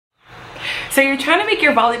So you're trying to make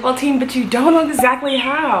your volleyball team, but you don't know exactly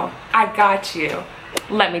how. I got you.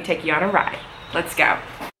 Let me take you on a ride. Let's go.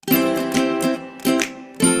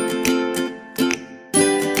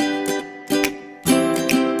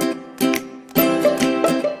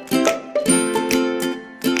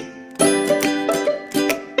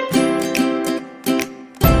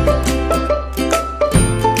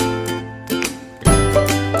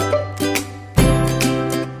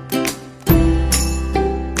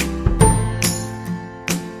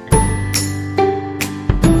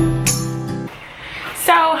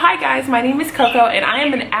 Hi guys, my name is KoKo and I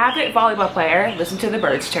am an avid volleyball player. Listen to the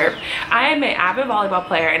birds chirp. I am an avid volleyball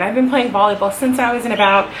player and I've been playing volleyball since I was in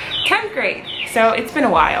about 10th grade. So it's been a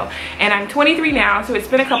while, and I'm 23 now, so it's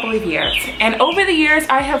been a couple of years. And over the years,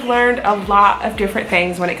 I have learned a lot of different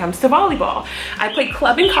things when it comes to volleyball. I played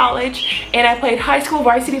club in college and I played high school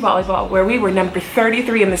varsity volleyball where we were number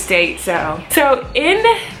 33 in the state. So in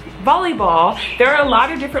volleyball, there are a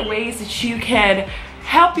lot of different ways that you can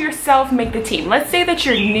help yourself make the team. Let's say that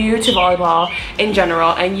you're new to volleyball in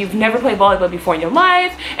general and you've never played volleyball before in your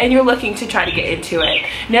life and you're looking to try to get into it.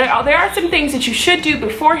 Now, there are some things that you should do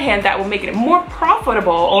beforehand that will make it more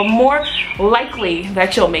profitable or more likely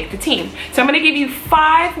that you'll make the team. So I'm going to give you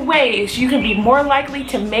 5 ways you can be more likely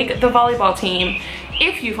to make the volleyball team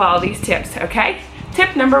if you follow these tips, okay?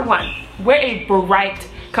 Tip number 1, wear a bright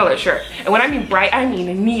color shirt. And when I mean bright, I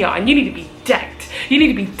mean neon. You need to be decked. You need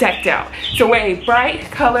to be decked out. So wear a bright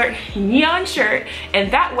colored neon shirt,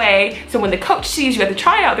 and that way, so when the coach sees you at the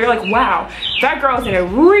tryout, they're like, wow, that girl's in a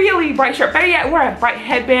really bright shirt. Better yet, wear a bright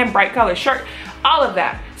headband, bright colored shirt, all of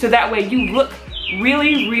that. So that way you look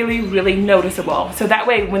really noticeable. So that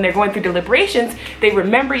way when they're going through deliberations, they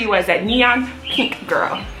remember you as that neon pink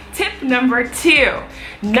girl. Tip number 2.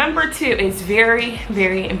 Number 2 is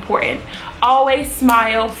very important. Always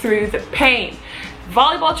smile through the pain.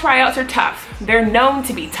 Volleyball tryouts are tough. They're known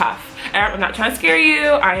to be tough. I'm not trying to scare you.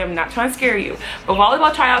 I am not trying to scare you. But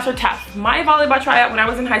volleyball tryouts are tough. My volleyball tryout when I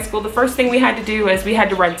was in high school, the first thing we had to do is we had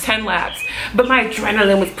to run 10 laps. But my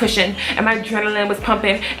adrenaline was pushing and my adrenaline was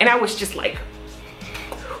pumping and I was just like,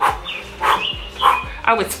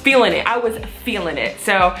 I was feeling it. I was feeling it.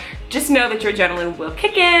 So just know that your adrenaline will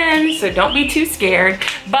kick in. So don't be too scared.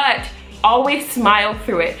 But always smile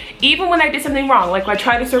through it. Even when I did something wrong, like I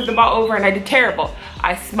tried to serve the ball over and I did terrible,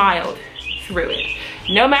 I smiled through it.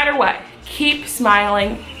 No matter what, keep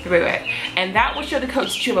smiling through it. And that will show the coach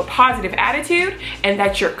that you have a positive attitude and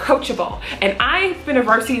that you're coachable. And I've been a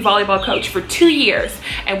varsity volleyball coach for 2 years.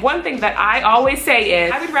 And one thing that I always say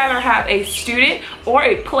is I would rather have a student or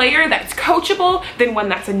a player that's coachable than one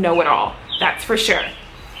that's a know-it-all. That's for sure.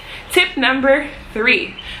 Tip number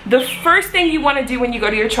 3, the first thing you want to do when you go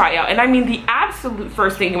to your tryout, and I mean the absolute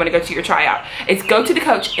first thing you want to go to your tryout, is go to the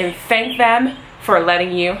coach and thank them for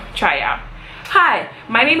letting you try out. Hi,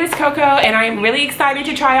 my name is KoKo and I am really excited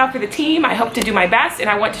to try out for the team. I hope to do my best and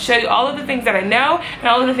I want to show you all of the things that I know and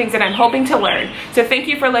all of the things that I'm hoping to learn. So thank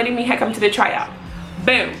you for letting me come to the tryout.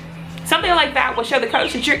 Boom. Something like that will show the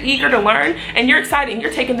coach that you're eager to learn and you're excited and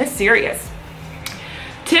you're taking this serious.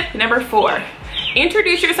 Tip number 4.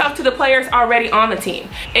 Introduce yourself to the players already on the team.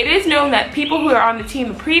 It is known that people who are on the team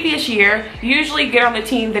the previous year usually get on the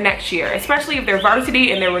team the next year, especially if they're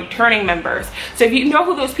varsity and they're returning members. So if you know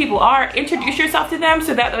who those people are, introduce yourself to them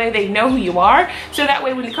so that way they know who you are. So that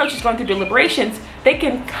way when the coach is going through deliberations, they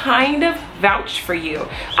can kind of vouch for you.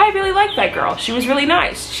 I really like that girl. She was really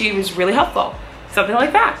nice. She was really helpful. Something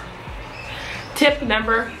like that. Tip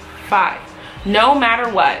number 5. No matter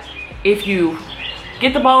what, if you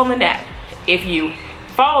get the ball in the net, if you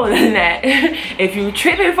fall in the net, if you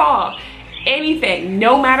trip and fall, anything,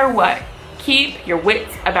 no matter what, keep your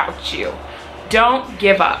wits about you. Don't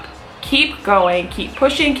give up. Keep going, keep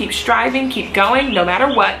pushing, keep striving, keep going, no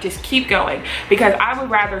matter what, just keep going. Because I would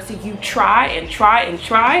rather see you try and try and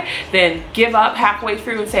try than give up halfway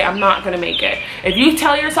through and say, I'm not gonna make it. If you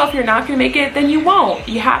tell yourself you're not gonna make it, then you won't.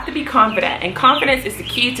 You have to be confident, and confidence is the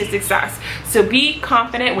key to success. So be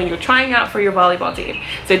confident when you're trying out for your volleyball team.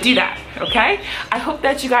 So do that, okay? I hope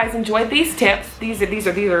that you guys enjoyed these tips. These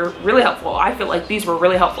are really helpful. I feel like these were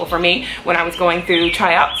really helpful for me when I was going through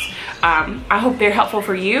tryouts. I hope they're helpful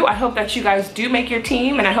for you. I hope that you guys do make your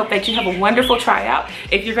team, and I hope that you have a wonderful tryout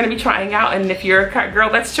if you're going to be trying out and if you're a girl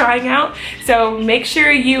that's trying out. So make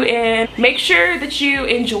sure that you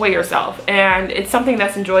enjoy yourself and it's something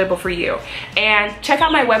that's enjoyable for you. And check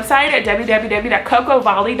out my website at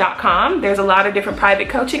www.kokovolley.com. There's a lot of different private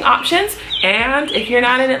coaching options, and if you're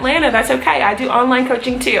not in Atlanta, that's okay. I do online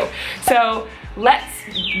coaching too. So let's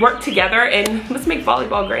work together and let's make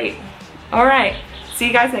volleyball great. All right. See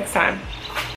you guys next time.